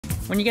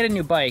When you get a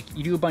new bike,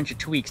 you do a bunch of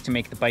tweaks to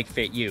make the bike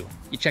fit you.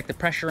 You check the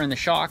pressure in the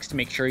shocks to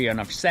make sure you have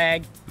enough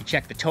sag. You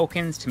check the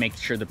tokens to make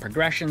sure the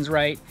progression's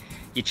right.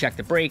 You check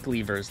the brake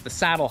levers, the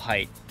saddle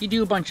height. You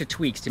do a bunch of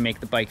tweaks to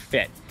make the bike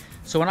fit.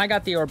 So when I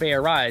got the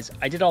Orbea Rise,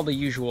 I did all the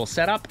usual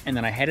setup and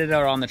then I headed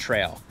out on the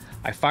trail.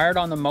 I fired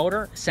on the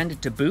motor, sent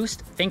it to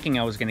boost, thinking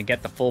I was going to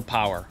get the full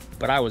power,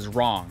 but I was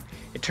wrong.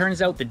 It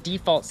turns out the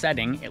default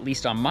setting, at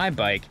least on my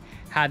bike,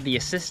 had the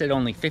assist at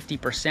only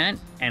 50%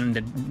 and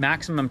the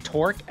maximum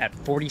torque at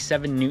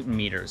 47 Newton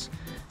meters.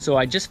 So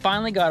I just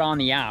finally got on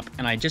the app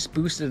and I just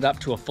boosted it up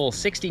to a full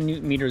 60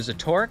 Newton meters of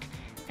torque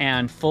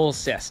and full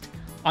assist.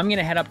 I'm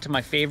gonna head up to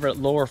my favorite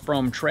Lower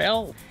Frome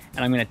trail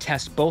and I'm gonna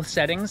test both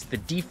settings, the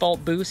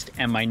default boost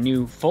and my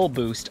new full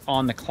boost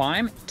on the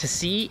climb to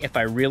see if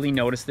I really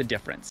notice the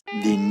difference.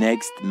 The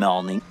next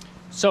morning.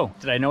 So,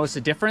 did I notice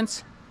a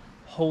difference?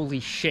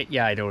 Holy shit,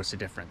 yeah, I noticed a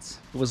difference.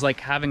 It was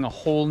like having a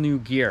whole new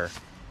gear.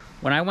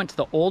 When I went to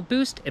the old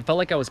boost, it felt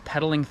like I was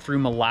pedaling through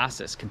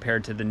molasses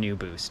compared to the new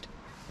boost.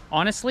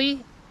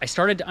 Honestly, I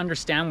started to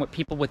understand what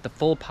people with the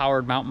full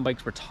powered mountain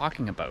bikes were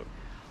talking about.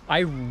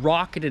 I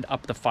rocketed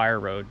up the fire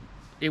road.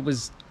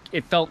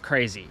 It felt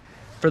crazy.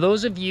 For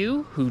those of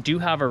you who do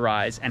have a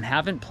Rise and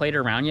haven't played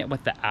around yet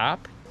with the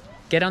app,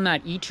 get on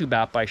that eTube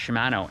app by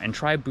Shimano and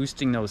try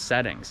boosting those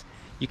settings.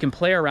 You can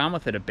play around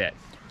with it a bit.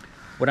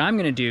 What I'm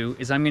gonna do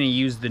is I'm gonna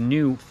use the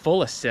new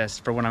full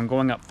assist for when I'm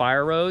going up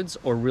fire roads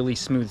or really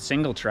smooth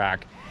single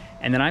track.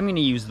 And then I'm gonna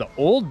use the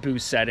old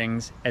boost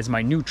settings as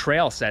my new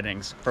trail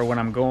settings for when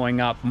I'm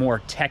going up more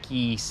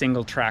techie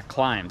single track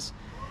climbs.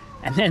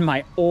 And then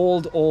my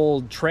old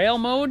trail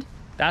mode,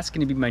 that's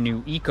gonna be my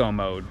new eco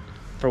mode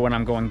for when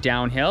I'm going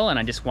downhill and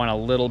I just want a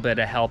little bit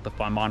of help if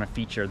I'm on a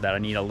feature that I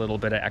need a little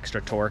bit of extra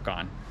torque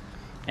on.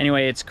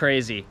 Anyway, it's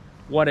crazy.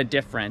 What a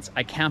difference.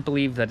 I can't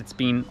believe that it's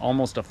been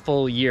almost a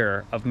full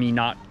year of me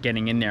not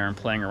getting in there and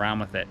playing around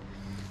with it.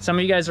 Some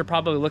of you guys are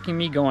probably looking at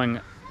me going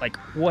like,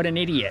 what an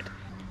idiot.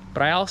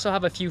 But I also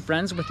have a few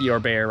friends with the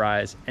Orbea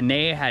Rise and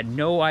they had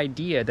no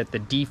idea that the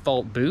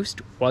default boost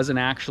wasn't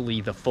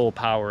actually the full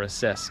power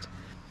assist.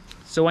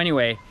 So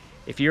anyway,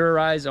 if you're a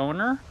Rise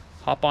owner,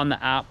 hop on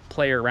the app,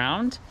 play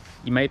around.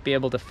 You might be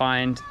able to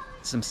find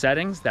some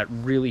settings that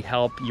really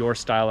help your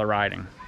style of riding.